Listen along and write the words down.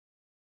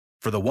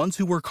For the ones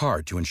who work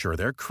hard to ensure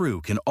their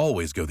crew can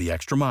always go the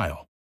extra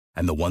mile,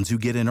 and the ones who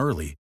get in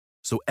early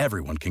so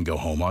everyone can go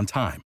home on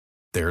time,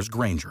 there's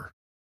Grainger,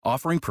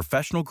 offering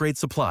professional-grade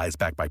supplies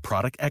backed by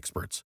product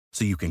experts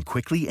so you can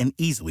quickly and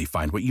easily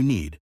find what you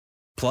need.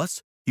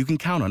 Plus, you can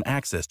count on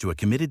access to a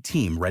committed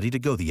team ready to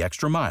go the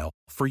extra mile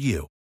for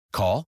you.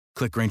 Call,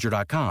 click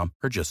Grainger.com,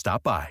 or just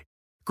stop by.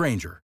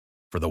 Grainger,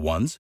 for the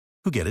ones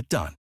who get it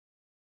done.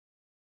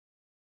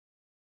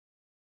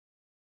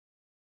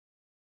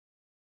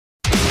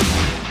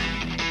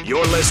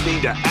 You're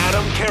listening to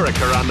Adam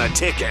Carricker on The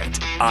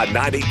Ticket on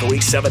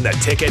 93.7 The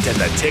Ticket and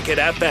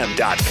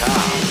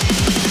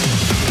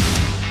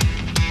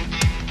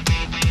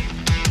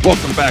theticketfm.com.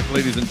 Welcome back,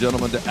 ladies and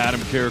gentlemen, to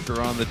Adam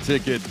Carricker on The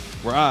Ticket,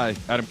 where I,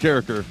 Adam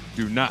Carricker,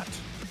 do not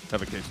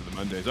have a case of the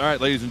Mondays. All right,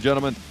 ladies and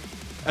gentlemen,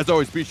 as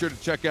always, be sure to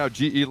check out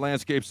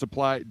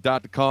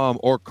GELandscapesupply.com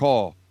or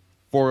call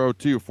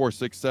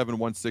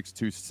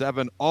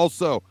 402-467-1627.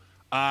 Also,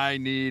 I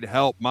need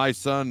help. My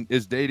son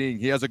is dating.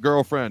 He has a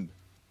girlfriend.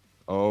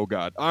 Oh,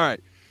 God. All right.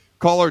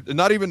 Caller,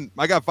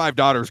 I got 5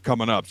 daughters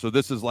coming up, so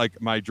this is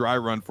like my dry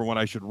run for when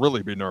I should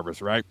really be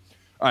nervous, right?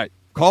 All right.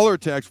 Call or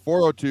text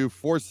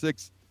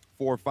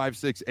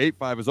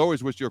 402-464-5685. As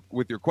always, with your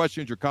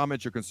questions, your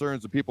comments, your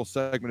concerns, the people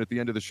segment at the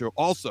end of the show.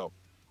 Also,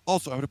 I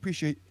would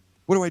appreciate,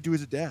 what do I do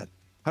as a dad?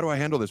 How do I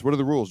handle this? What are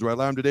the rules? Do I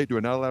allow him to date? Do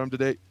I not allow him to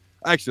date?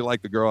 I actually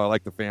like the girl. I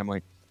like the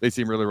family. They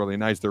seem really, really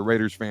nice. They're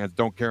Raiders fans.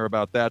 Don't care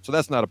about that. So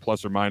that's not a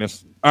plus or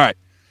minus. All right.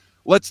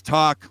 Let's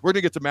talk. We're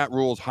going to get to Matt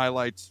Rhule's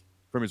highlights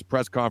from his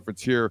press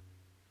conference here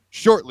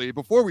shortly.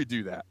 Before we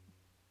do that,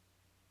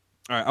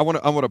 all right, I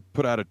want to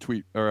put out a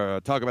tweet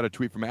or talk about a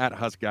tweet from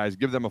 @HuskGuys.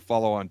 Give them a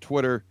follow on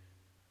Twitter.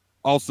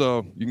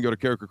 Also, you can go to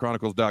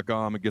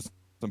characterchronicles.com and get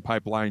some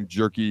pipeline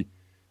jerky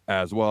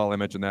as well. I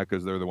mentioned that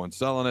because they're the ones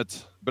selling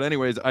it. But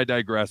anyways, I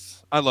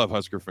digress. I love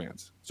Husker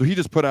fans. So he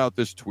just put out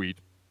this tweet,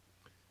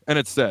 and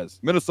it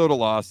says, Minnesota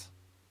loss.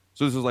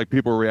 So this is like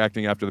people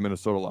reacting after the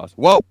Minnesota loss.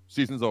 Whoa,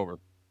 season's over.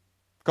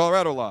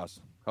 Colorado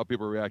loss. How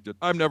people reacted.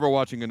 I'm never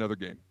watching another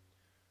game.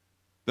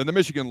 Then the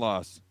Michigan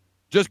loss.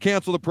 Just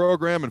cancel the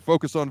program and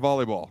focus on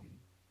volleyball.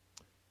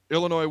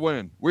 Illinois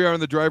win. We are in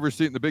the driver's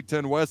seat in the Big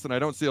Ten West, and I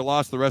don't see a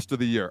loss the rest of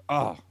the year.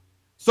 Oh,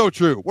 so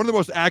true. One of the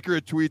most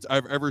accurate tweets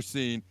I've ever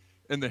seen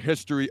in the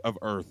history of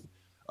Earth.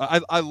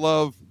 I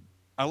love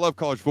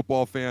college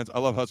football fans. I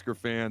love Husker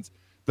fans.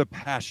 The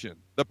passion,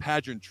 the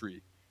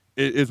pageantry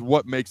is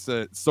what makes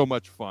it so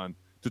much fun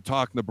to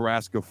talk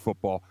Nebraska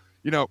football.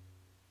 You know,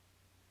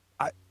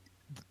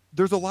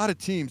 there's a lot of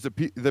teams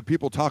that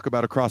people talk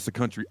about across the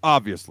country,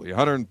 obviously,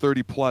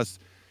 130-plus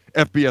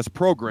FBS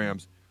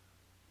programs.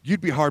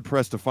 You'd be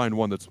hard-pressed to find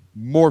one that's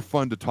more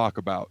fun to talk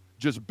about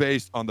just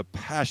based on the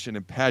passion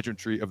and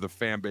pageantry of the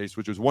fan base,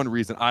 which is one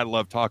reason I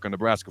love talking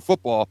Nebraska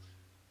football,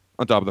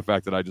 on top of the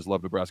fact that I just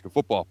love Nebraska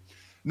football.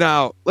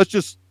 Now, let's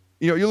just,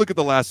 you look at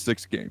the last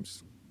 6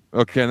 games.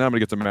 Okay, and then I'm going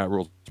to get to Matt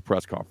Rhule's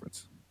press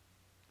conference.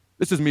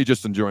 This is me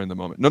just enjoying the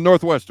moment. No,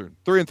 Northwestern,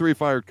 3-3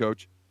 fired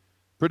coach.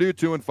 Purdue,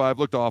 2-5,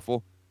 looked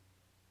awful.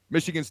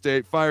 Michigan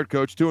State, fired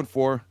coach,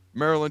 2-4.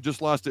 Maryland just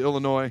lost to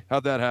Illinois.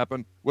 How'd that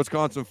happen?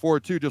 Wisconsin,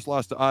 4-2, just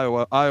lost to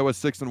Iowa. Iowa,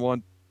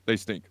 6-1. They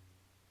stink.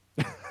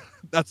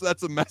 That's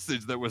a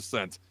message that was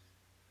sent.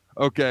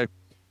 Okay.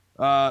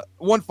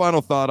 One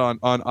final thought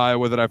on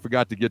Iowa that I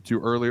forgot to get to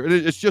earlier.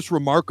 It's just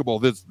remarkable,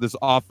 this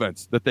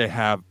offense that they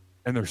have,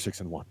 and they're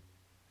 6-1.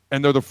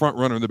 And they're the front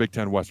runner in the Big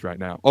Ten West right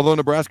now, although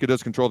Nebraska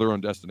does control their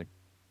own destiny.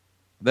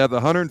 They have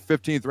the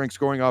 115th ranked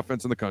scoring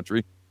offense in the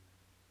country.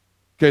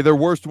 Okay, they're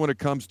worst when it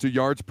comes to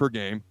yards per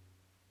game.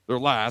 They're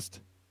last.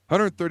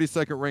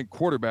 132nd ranked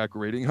quarterback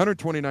rating,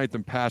 129th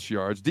in pass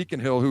yards. Deacon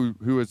Hill,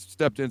 who has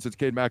stepped in since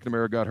Cade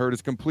McNamara got hurt,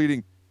 is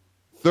completing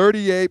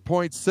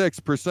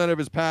 38.6% of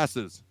his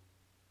passes.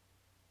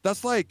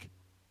 That's like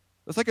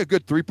a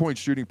good 3-point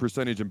shooting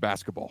percentage in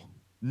basketball,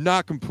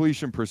 not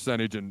completion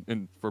percentage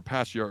for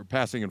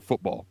passing in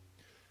football.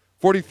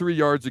 43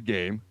 yards a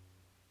game,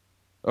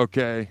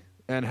 okay,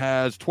 and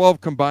has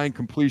 12 combined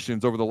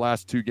completions over the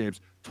last 2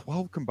 games.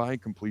 12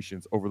 combined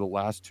completions over the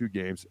last 2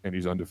 games, and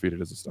he's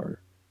undefeated as a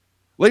starter.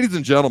 Ladies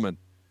and gentlemen,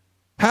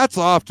 hats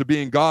off to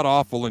being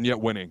god-awful and yet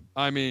winning.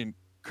 I mean,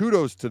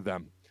 kudos to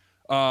them.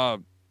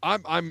 I'm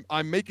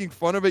making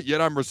fun of it,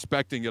 yet I'm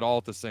respecting it all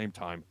at the same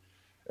time.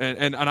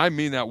 And I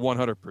mean that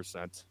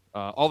 100%.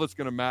 All that's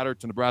going to matter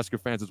to Nebraska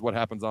fans is what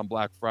happens on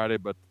Black Friday,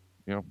 but,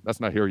 that's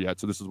not here yet,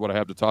 so this is what I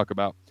have to talk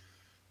about.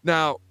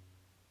 Now,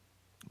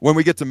 when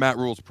we get to Matt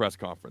Rhule's press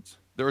conference,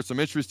 there are some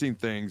interesting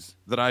things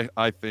that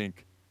I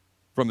think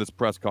from this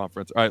press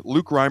conference. All right,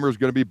 Luke Reimer is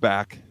going to be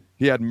back.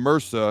 He had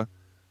MRSA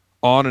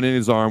on and in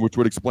his arm, which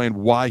would explain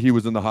why he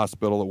was in the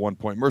hospital at one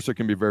point. MRSA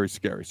can be very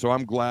scary. So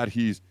I'm glad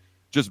he's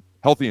just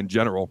healthy in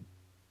general,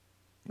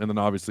 and then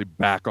obviously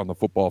back on the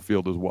football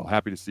field as well.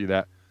 Happy to see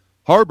that.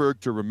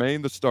 Harburg to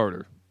remain the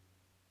starter.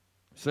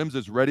 Sims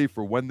is ready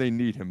for when they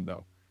need him,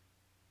 though.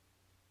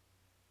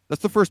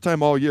 That's the first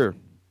time all year,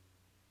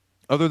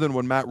 other than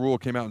when Matt Rhule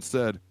came out and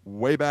said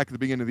way back at the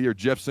beginning of the year,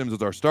 Jeff Sims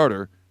is our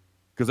starter,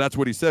 because that's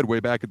what he said way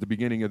back at the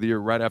beginning of the year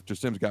right after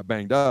Sims got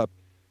banged up.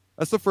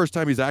 That's the first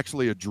time he's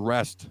actually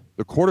addressed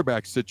the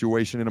quarterback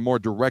situation in a more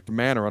direct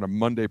manner on a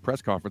Monday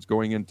press conference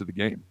going into the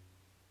game,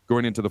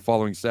 going into the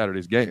following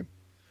Saturday's game.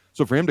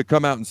 So for him to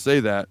come out and say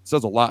that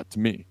says a lot to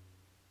me.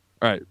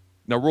 All right.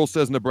 Now, Rhule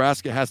says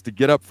Nebraska has to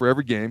get up for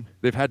every game.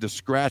 They've had to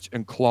scratch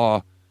and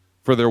claw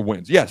for their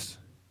wins. Yes.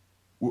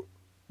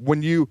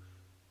 When you,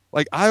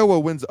 like, Iowa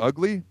wins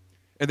ugly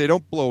and they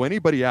don't blow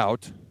anybody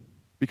out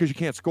because you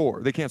can't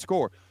score. They can't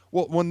score.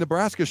 Well, when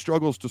Nebraska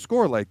struggles to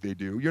score like they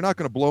do, you're not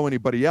going to blow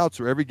anybody out,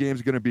 so every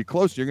game's going to be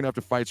close. You're going to have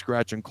to fight,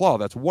 scratch, and claw.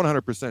 That's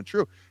 100%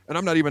 true. And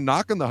I'm not even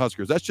knocking the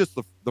Huskers. That's just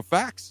the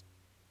facts.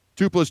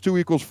 2 +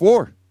 2 =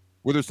 4.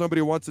 Whether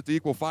somebody wants it to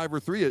equal 5 or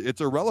 3,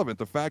 it's irrelevant.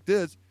 The fact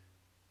is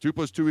 2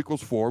 + 2 =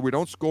 4. We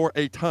don't score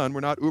a ton. We're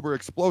not uber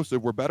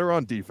explosive. We're better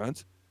on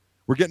defense.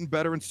 We're getting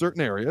better in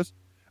certain areas.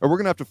 And we're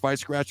going to have to fight,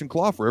 scratch, and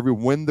claw for every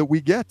win that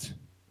we get.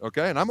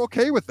 Okay? And I'm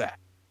okay with that.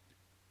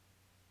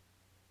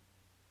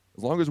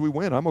 As long as we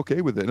win, I'm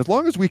okay with it. And as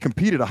long as we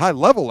compete at a high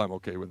level, I'm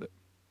okay with it.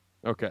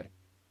 Okay.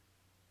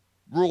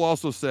 Rhule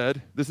also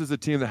said this is a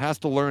team that has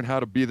to learn how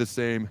to be the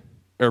same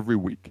every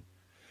week.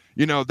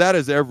 You know, that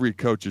is every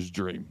coach's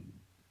dream,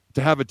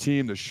 to have a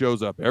team that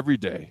shows up every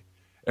day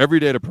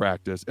to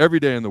practice, every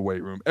day in the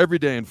weight room, every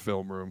day in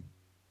film room,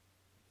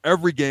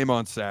 every game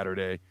on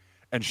Saturday,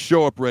 and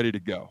show up ready to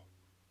go.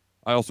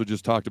 I also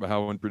just talked about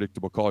how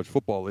unpredictable college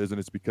football is, and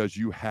it's because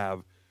you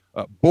have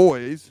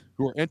boys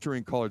who are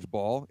entering college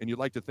ball, and you'd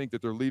like to think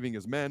that they're leaving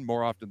as men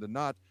more often than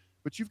not,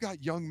 but you've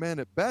got young men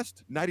at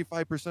best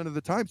 95% of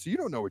the time, so you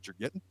don't know what you're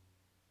getting.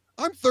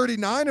 I'm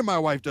 39, and my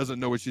wife doesn't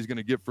know what she's going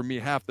to get from me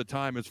half the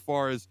time as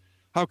far as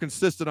how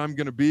consistent I'm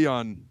going to be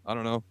on, I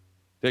don't know,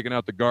 taking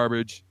out the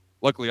garbage.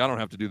 Luckily, I don't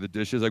have to do the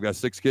dishes. I've got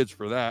 6 kids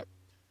for that.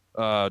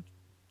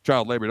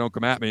 Child labor, don't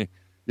come at me.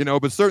 You know,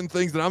 but certain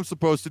things that I'm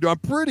supposed to do, I'm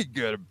pretty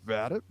good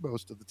about it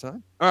most of the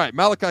time. All right,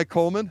 Malachi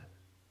Coleman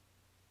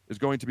is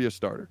going to be a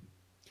starter.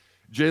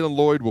 Jalen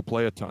Lloyd will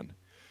play a ton.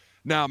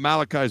 Now,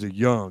 Malachi is a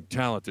young,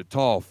 talented,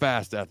 tall,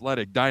 fast,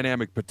 athletic,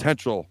 dynamic,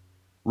 potential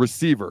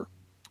receiver.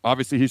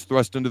 Obviously, he's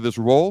thrust into this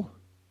role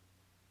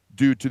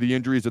due to the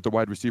injuries at the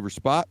wide receiver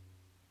spot.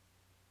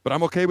 But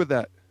I'm okay with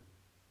that.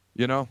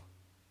 You know,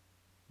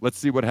 let's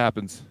see what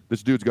happens.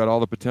 This dude's got all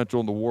the potential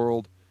in the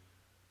world.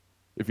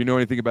 If you know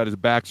anything about his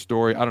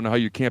backstory, I don't know how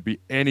you can't be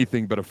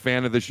anything but a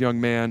fan of this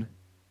young man.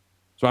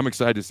 So I'm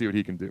excited to see what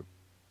he can do.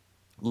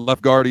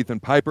 Left guard Ethan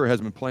Piper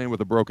has been playing with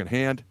a broken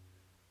hand.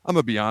 I'm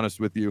going to be honest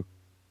with you.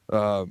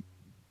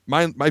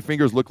 My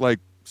fingers look like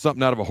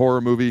something out of a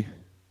horror movie.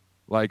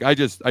 Like I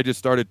just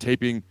started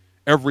taping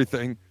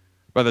everything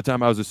by the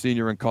time I was a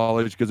senior in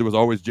college because it was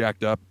always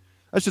jacked up.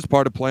 That's just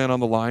part of playing on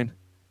the line.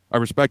 I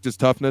respect his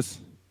toughness.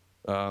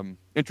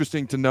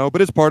 Interesting to know,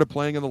 but it's part of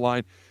playing in the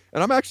line.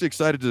 And I'm actually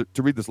excited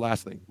to read this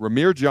last thing.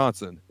 Ramir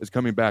Johnson is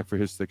coming back for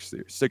his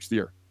sixth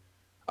year.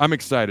 I'm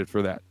excited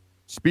for that.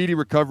 Speedy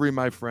recovery,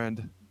 my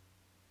friend.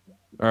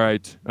 All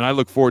right. And I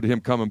look forward to him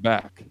coming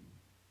back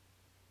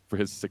for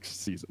his 6th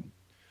season.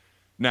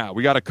 Now,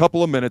 we got a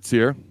couple of minutes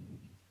here.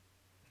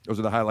 Those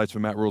are the highlights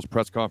from Matt Rhule's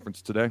press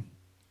conference today.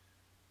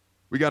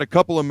 We got a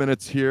couple of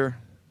minutes here,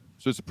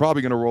 so it's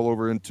probably going to roll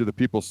over into the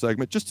People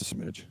segment, just a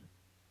smidge.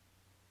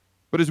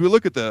 But as we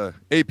look at the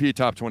AP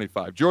Top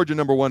 25, Georgia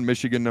number 1,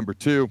 Michigan number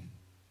 2,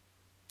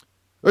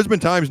 there's been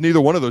times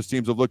neither one of those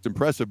teams have looked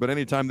impressive, but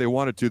anytime they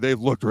wanted to, they've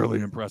looked really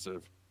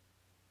impressive.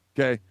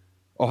 Okay?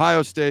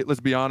 Ohio State,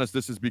 let's be honest,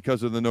 this is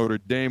because of the Notre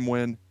Dame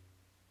win.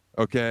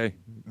 Okay?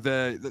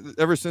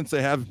 Ever since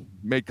they have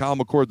made Kyle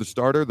McCord the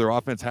starter, their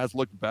offense has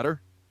looked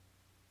better.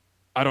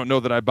 I don't know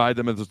that I buy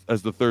them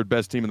as the 3rd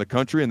best team in the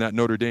country, and that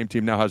Notre Dame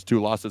team now has 2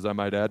 losses, I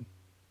might add.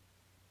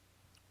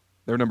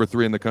 They're number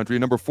 3 in the country.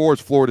 Number 4 is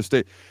Florida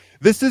State.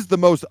 This is the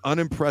most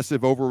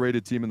unimpressive,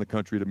 overrated team in the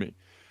country to me.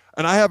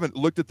 And I haven't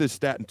looked at this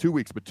stat in 2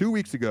 weeks, but 2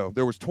 weeks ago,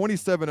 there was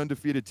 27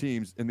 undefeated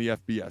teams in the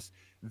FBS.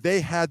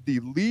 They had the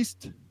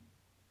least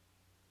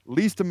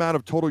amount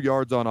of total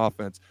yards on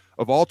offense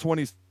of all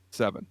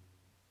 27.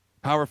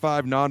 Power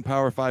 5,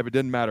 non-Power 5, it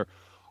didn't matter.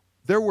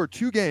 There were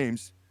 2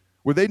 games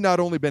where they'd not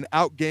only been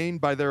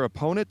outgained by their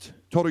opponent,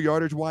 total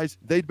yardage-wise,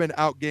 they'd been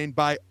outgained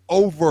by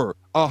over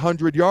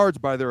 100 yards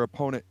by their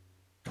opponent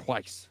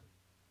twice.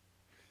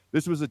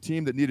 This was a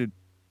team that needed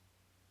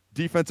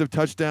defensive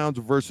touchdowns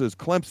versus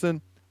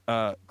Clemson.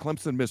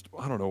 Clemson missed,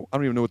 I don't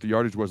even know what the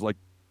yardage was, like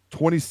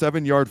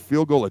 27-yard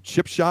field goal, a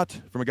chip shot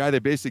from a guy they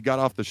basically got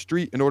off the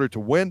street in order to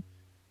win.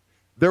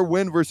 Their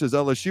win versus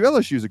LSU.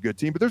 LSU's a good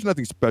team, but there's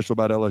nothing special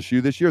about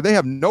LSU this year. They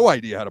have no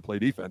idea how to play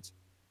defense.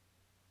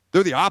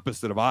 They're the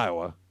opposite of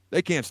Iowa.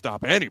 They can't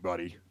stop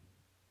anybody.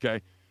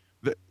 Okay?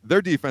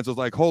 Their defense is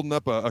like holding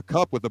up a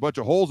cup with a bunch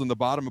of holes in the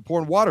bottom and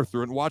pouring water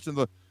through it and watching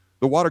the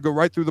water go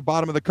right through the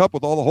bottom of the cup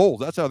with all the holes.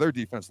 That's how their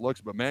defense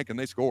looks, but man, can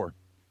they score.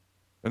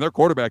 And their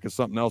quarterback is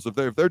something else. If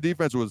their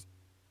defense was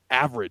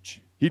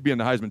average, he'd be in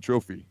the Heisman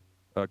Trophy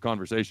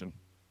conversation.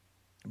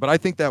 But I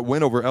think that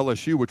win over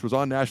LSU, which was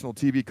on national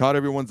TV, caught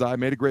everyone's eye,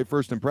 made a great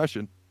first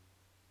impression.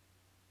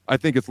 I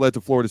think it's led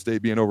to Florida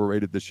State being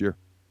overrated this year.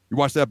 You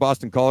watch that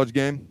Boston College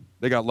game,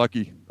 they got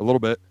lucky a little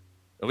bit,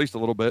 at least a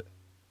little bit.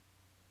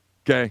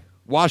 Okay,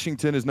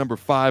 Washington is number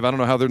 5. I don't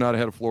know how they're not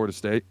ahead of Florida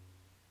State.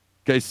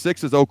 Okay,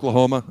 6 is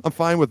Oklahoma. I'm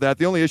fine with that.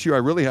 The only issue I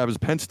really have is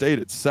Penn State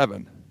at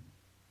 7.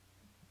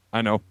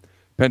 I know.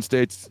 Penn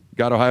State's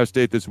got Ohio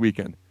State this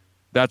weekend.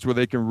 That's where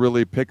they can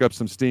really pick up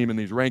some steam in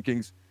these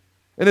rankings.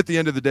 And at the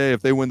end of the day,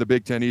 if they win the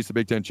Big Ten East, the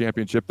Big Ten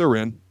Championship, they're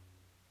in.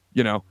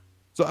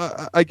 So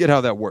I get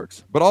how that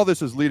works. But all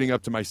this is leading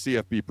up to my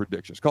CFP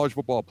predictions, college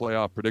football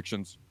playoff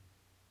predictions.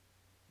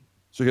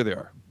 So here they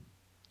are.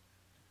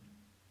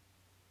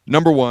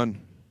 Number 1,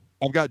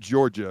 I've got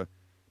Georgia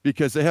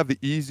because they have the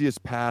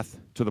easiest path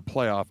to the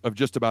playoff of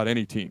just about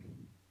any team.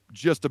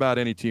 Just about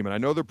any team. And I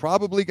know they're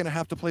probably going to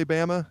have to play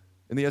Bama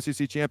in the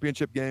SEC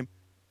championship game.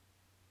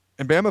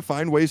 And Bama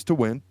find ways to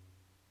win.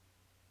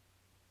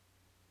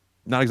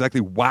 Not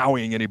exactly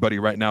wowing anybody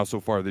right now so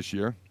far this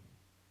year.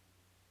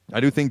 I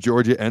do think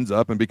Georgia ends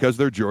up, and because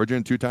they're Georgia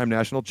and 2-time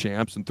national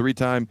champs and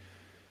 3-time,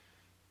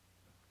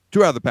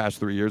 2 out of the past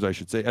 3 years, I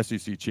should say,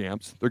 SEC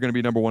champs, they're going to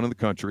be number 1 in the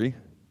country.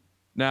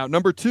 Now,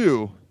 number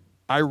 2,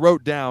 I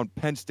wrote down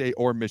Penn State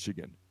or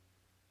Michigan.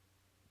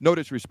 No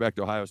disrespect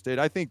to Ohio State.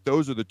 I think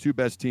those are the 2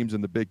 best teams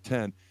in the Big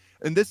Ten.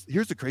 And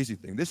here's the crazy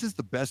thing. This is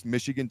the best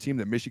Michigan team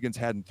that Michigan's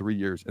had in 3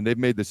 years. And they've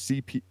made the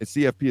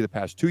CFP the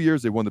past 2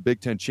 years. They won the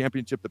Big Ten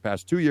championship the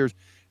past 2 years.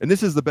 And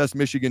this is the best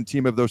Michigan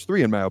team of those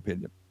 3, in my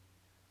opinion.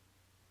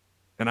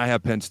 And I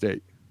have Penn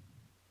State.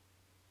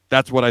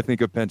 That's what I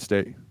think of Penn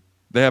State.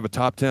 They have a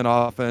top 10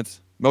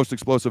 offense, most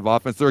explosive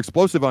offense. They're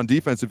explosive on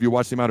defense if you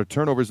watch the amount of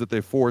turnovers that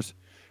they force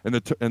and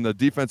the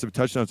defensive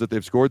touchdowns that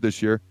they've scored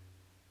this year.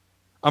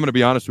 I'm going to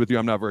be honest with you.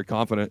 I'm not very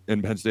confident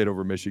in Penn State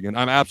over Michigan.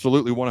 I'm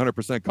absolutely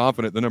 100%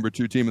 confident the number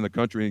 2 team in the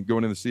country and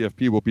going into the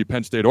CFP will be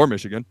Penn State or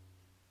Michigan.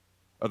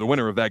 The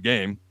winner of that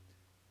game,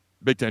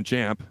 Big Ten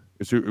champ,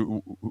 is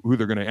who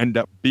they're going to end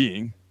up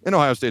being. And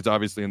Ohio State's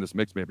obviously in this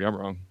mix. Maybe I'm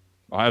wrong.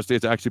 Ohio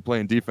State's actually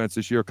playing defense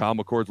this year. Kyle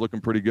McCord's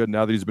looking pretty good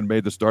now that he's been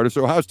made the starter.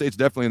 So Ohio State's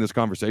definitely in this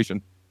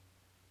conversation.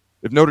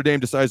 If Notre Dame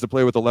decides to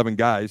play with 11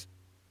 guys,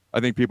 I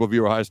think people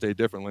view Ohio State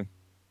differently.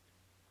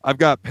 I've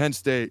got Penn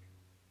State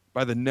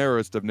by the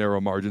narrowest of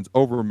narrow margins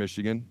over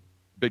Michigan,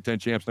 Big Ten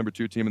champs, number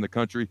 2 team in the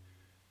country.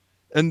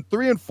 And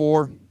 3 and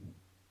 4,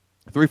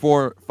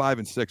 5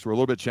 and 6 were a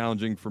little bit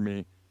challenging for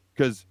me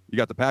because you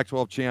got the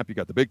Pac-12 champ, you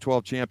got the Big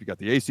 12 champ, you got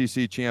the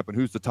ACC champ, and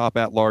who's the top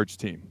at-large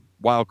team,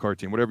 wild card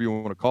team, whatever you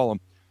want to call them.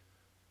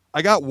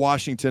 I got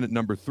Washington at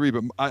number 3,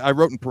 but I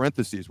wrote in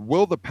parentheses,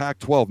 will the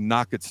Pac-12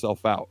 knock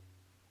itself out?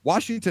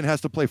 Washington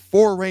has to play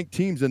 4 ranked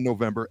teams in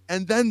November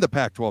and then the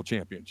Pac-12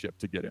 championship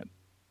to get in.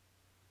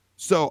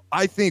 So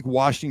I think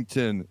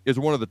Washington is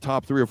one of the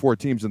top 3 or 4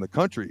 teams in the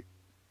country.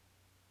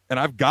 And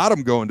I've got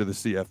them going to the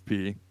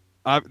CFP.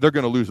 They're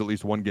going to lose at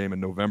least 1 game in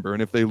November.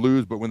 And if they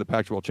lose but win the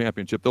Pac-12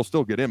 championship, they'll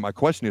still get in. My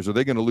question is, are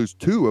they going to lose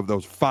 2 of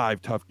those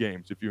 5 tough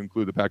games if you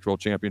include the Pac-12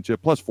 championship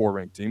plus 4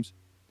 ranked teams?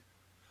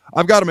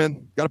 I've got them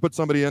in. Got to put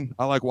somebody in.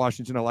 I like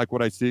Washington. I like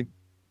what I see.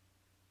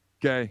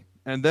 Okay.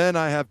 And then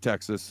I have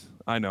Texas.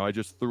 I know I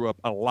just threw up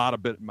a lot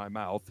of bit in my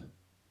mouth.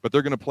 But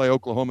they're going to play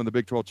Oklahoma in the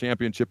Big 12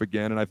 championship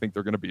again, and I think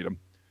they're going to beat them.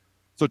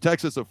 So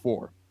Texas at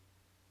 4.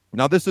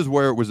 Now, this is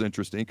where it was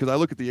interesting because I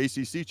look at the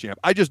ACC champ.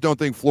 I just don't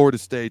think Florida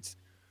State's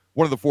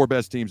one of the 4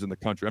 best teams in the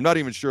country. I'm not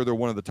even sure they're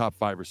one of the top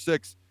 5 or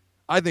 6.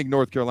 I think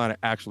North Carolina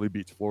actually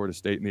beats Florida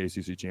State in the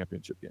ACC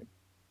championship game.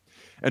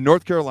 And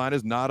North Carolina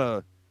is not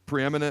a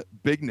preeminent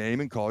big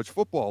name in college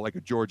football like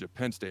a Georgia,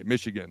 Penn State,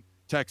 Michigan,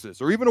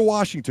 Texas, or even a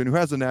Washington who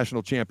has a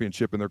national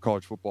championship in their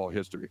college football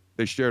history.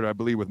 They shared, I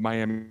believe, with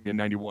Miami in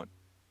 91.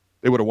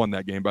 They would have won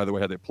that game, by the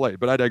way, had they played.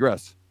 But I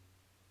digress.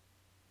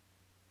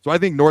 So I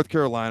think North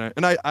Carolina,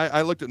 and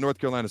I looked at North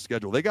Carolina's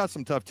schedule. They got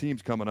some tough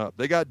teams coming up.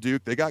 They got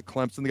Duke. They got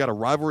Clemson. They got a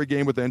rivalry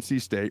game with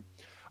NC State.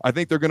 I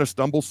think they're going to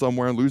stumble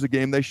somewhere and lose a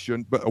game they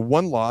shouldn't. But a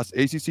 1-loss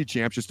ACC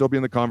champ should still be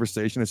in the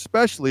conversation,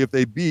 especially if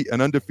they beat an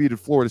undefeated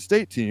Florida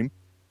State team.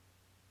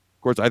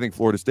 Of course, I think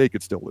Florida State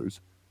could still lose.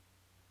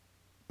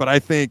 But I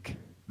think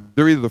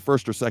they're either the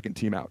first or second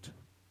team out.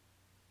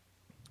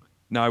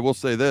 Now, I will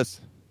say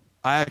this.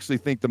 I actually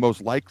think the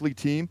most likely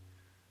team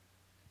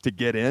to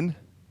get in,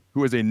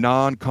 who is a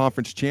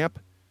non-conference champ,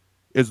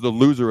 is the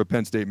loser of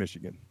Penn State,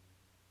 Michigan.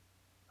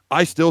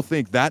 I still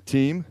think that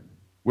team,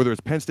 whether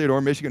it's Penn State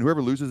or Michigan,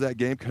 whoever loses that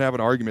game could have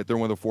an argument they're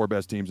one of the 4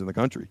 best teams in the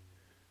country.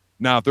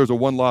 Now, if there's a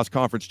 1-loss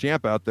conference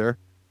champ out there,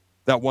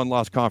 that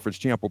 1-loss conference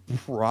champ will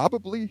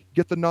probably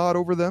get the nod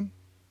over them.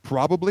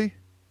 Probably.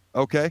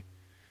 Okay.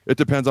 It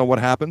depends on what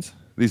happens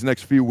these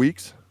next few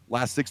weeks,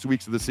 last 6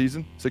 weeks of the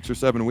season, 6 or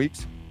 7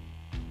 weeks.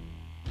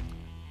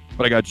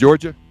 But I got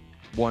Georgia,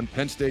 1,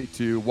 Penn State,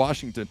 2,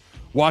 Washington,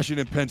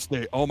 Penn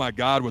State. Oh, my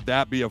God, would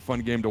that be a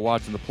fun game to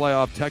watch in the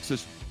playoff?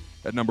 Texas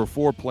at number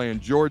 4 playing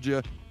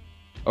Georgia.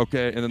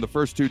 Okay, and then the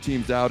first 2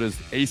 teams out is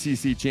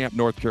ACC champ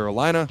North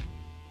Carolina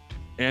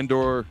and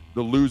or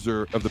the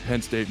loser of the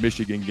Penn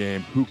State-Michigan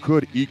game, who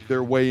could eke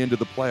their way into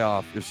the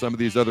playoff if some of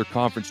these other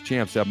conference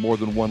champs have more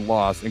than 1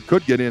 loss and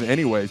could get in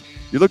anyways.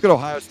 You look at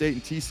Ohio State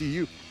and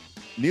TCU,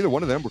 neither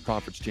one of them were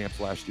conference champs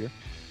last year,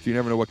 so you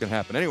never know what can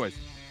happen. Anyways,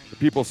 The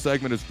People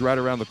segment is right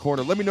around the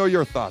corner. Let me know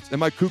your thoughts.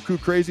 Am I cuckoo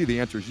crazy? The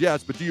answer is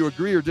yes, but do you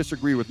agree or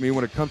disagree with me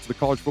when it comes to the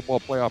college football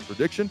playoff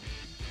prediction?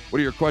 What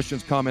are your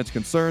questions, comments,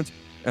 concerns?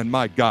 And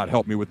my God,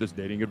 help me with this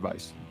dating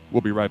advice.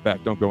 We'll be right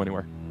back. Don't go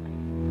anywhere.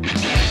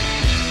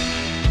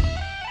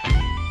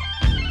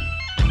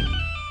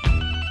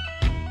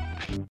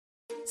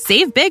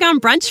 Save big on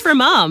brunch for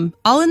mom,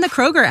 all in the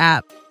Kroger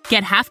app.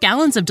 Get half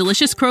gallons of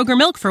delicious Kroger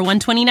milk for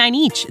 $1.29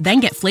 each.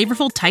 Then get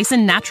flavorful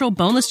Tyson natural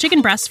boneless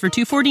chicken breasts for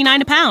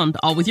 $2.49 a pound,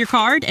 all with your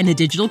card and a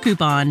digital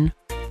coupon.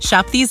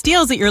 Shop these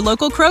deals at your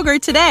local Kroger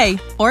today,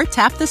 or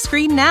tap the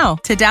screen now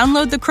to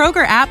download the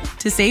Kroger app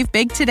to save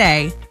big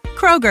today.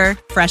 Kroger,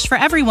 fresh for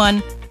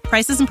everyone.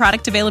 Prices and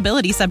product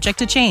availability subject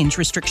to change.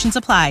 Restrictions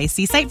apply.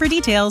 See site for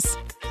details.